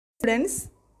Students,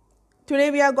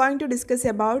 today we are going to discuss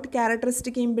about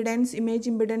characteristic impedance, image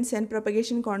impedance and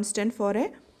propagation constant for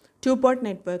a two-port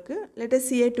network. Let us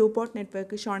see a two-port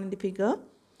network shown in the figure.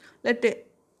 Let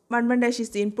 1 dash is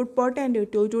the input port and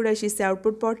 2 dash is the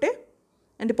output port,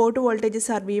 and the port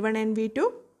voltages are V1 and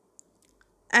V2,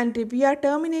 and we are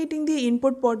terminating the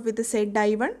input port with the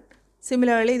ZI1.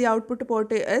 Similarly, the output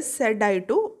port is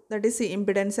ZI2, that is the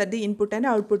impedance at the input and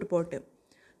output port.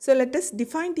 So let us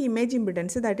define the image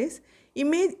impedance, that is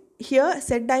image. Here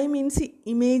Zi means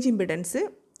image impedance.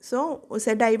 So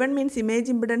Zi1 means image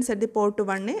impedance at the port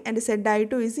 1 and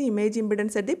Zi2 is the image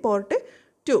impedance at the port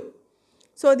 2.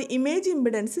 So the image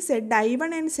impedance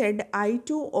Zi1 and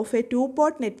Zi2 of a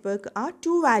two-port network are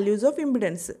two values of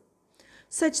impedance,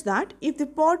 such that if the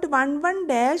port 1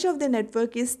 dash of the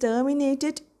network is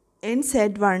terminated in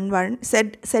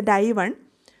Zi1,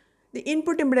 the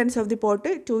input impedance of the port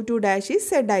 2 dash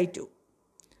is Zi2.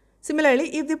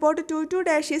 Similarly, if the port 2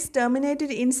 dash is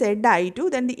terminated in Zi2,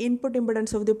 then the input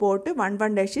impedance of the port 1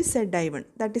 dash is Zi1.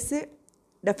 That is the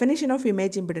definition of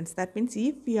image impedance. That means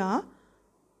if we are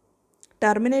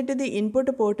terminated the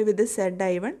input port with the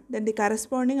Zi1, then the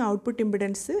corresponding output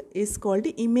impedance is called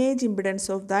the image impedance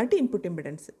of that input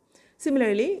impedance.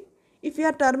 Similarly, if we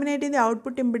are terminating the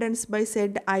output impedance by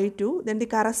Zi2, then the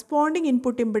corresponding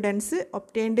input impedance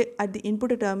obtained at the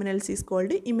input terminals is called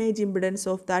the image impedance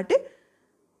of that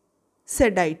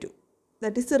Zi2.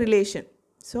 That is the relation.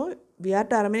 So, we are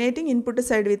terminating input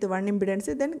side with one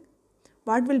impedance, then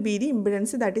what will be the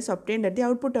impedance that is obtained at the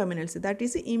output terminals? That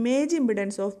is the image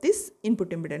impedance of this input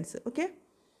impedance. Okay.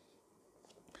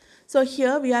 So,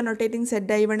 here we are notating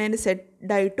Zi1 and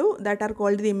Zi2 that are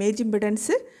called the image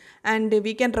impedance, and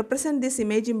we can represent this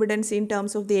image impedance in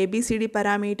terms of the ABCD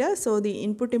parameter. So, the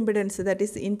input impedance, that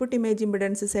is the input image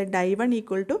impedance Zi1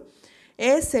 equal to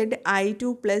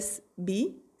AZI2 plus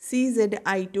B,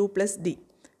 CZI2 plus D.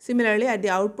 Similarly, at the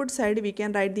output side we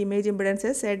can write the image impedance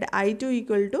as Zi2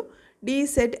 equal to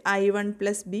DZI1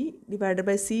 plus B divided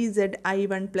by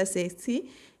CZI1 plus AC.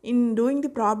 In doing the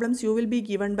problems, you will be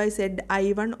given by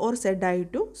Zi1 or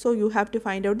Zi2. So, you have to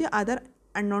find out the other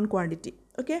unknown quantity.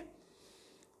 Okay.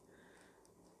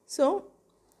 So,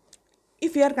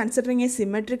 if you are considering a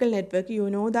symmetrical network, you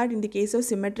know that in the case of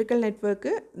symmetrical network,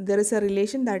 there is a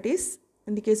relation, that is,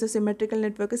 in the case of symmetrical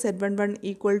network, Z11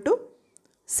 equal to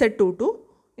Z22.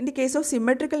 In the case of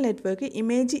symmetrical network,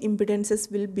 image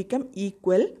impedances will become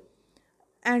equal,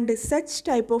 and such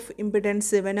type of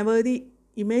impedance, whenever the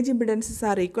image impedances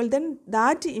are equal, then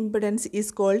that impedance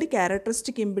is called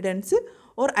characteristic impedance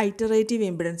or iterative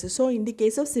impedance. So, in the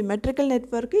case of symmetrical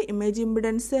network, image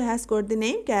impedance has got the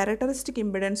name characteristic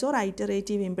impedance or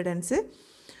iterative impedance.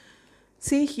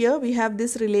 See, here we have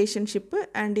this relationship,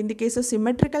 and in the case of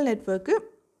symmetrical network,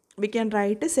 we can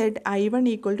write Zi1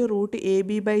 equal to root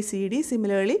AB by CD.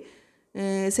 Similarly,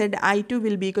 Zi2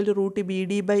 will be equal to root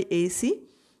BD by AC.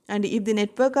 And if the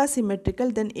network are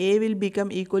symmetrical, then A will become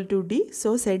equal to D.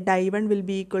 So, Zi1 will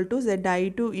be equal to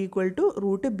Zi2 equal to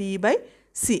root B by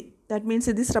C. That means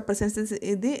this represents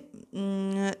the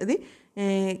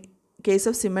case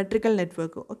of symmetrical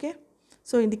network. Okay.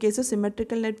 So, in the case of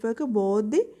symmetrical network,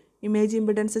 both the image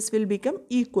impedances will become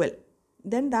equal.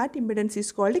 Then that impedance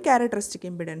is called characteristic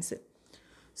impedance.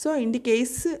 So, in the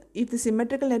case, if the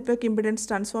symmetrical network impedance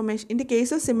transformation, in the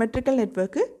case of symmetrical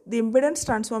network, the impedance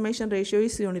transformation ratio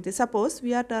is unity. Suppose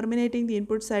we are terminating the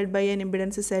input side by an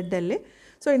impedance ZL.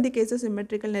 So, in the case of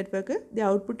symmetrical network, the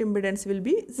output impedance will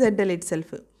be ZL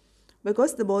itself,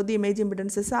 because both the image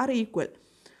impedances are equal.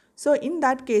 So, in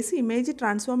that case,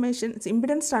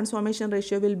 impedance transformation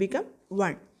ratio will become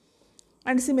 1.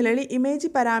 And similarly, image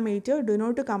parameter do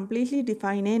not completely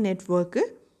define a network.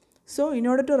 So, in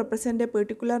order to represent a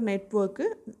particular network,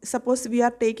 suppose we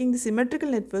are taking the symmetrical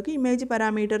network, image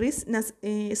parameter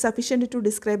is sufficient to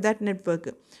describe that network.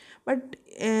 But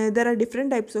there are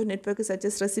different types of networks such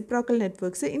as reciprocal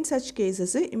networks. In such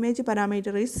cases, image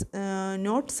parameter is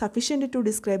not sufficient to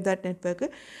describe that network.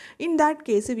 In that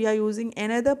case, we are using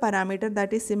another parameter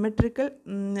that is symmetrical,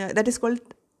 that is called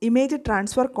image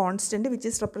transfer constant, which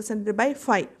is represented by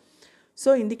phi.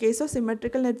 So, in the case of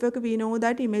symmetrical network, we know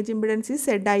that image impedance is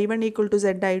Zi1 equal to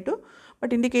Zi2.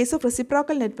 But in the case of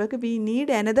reciprocal network, we need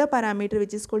another parameter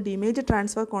which is called image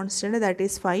transfer constant, that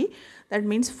is phi. That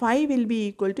means phi will be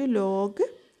equal to log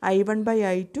I1 by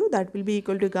I2, that will be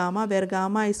equal to gamma, where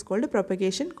gamma is called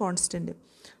propagation constant.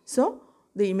 So,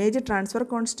 the image transfer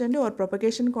constant or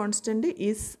propagation constant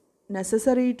is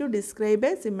necessary to describe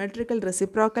a symmetrical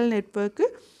reciprocal network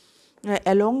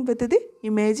along with the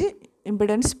image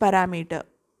impedance parameter.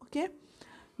 Okay,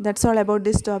 that's all about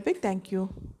this topic. Thank you.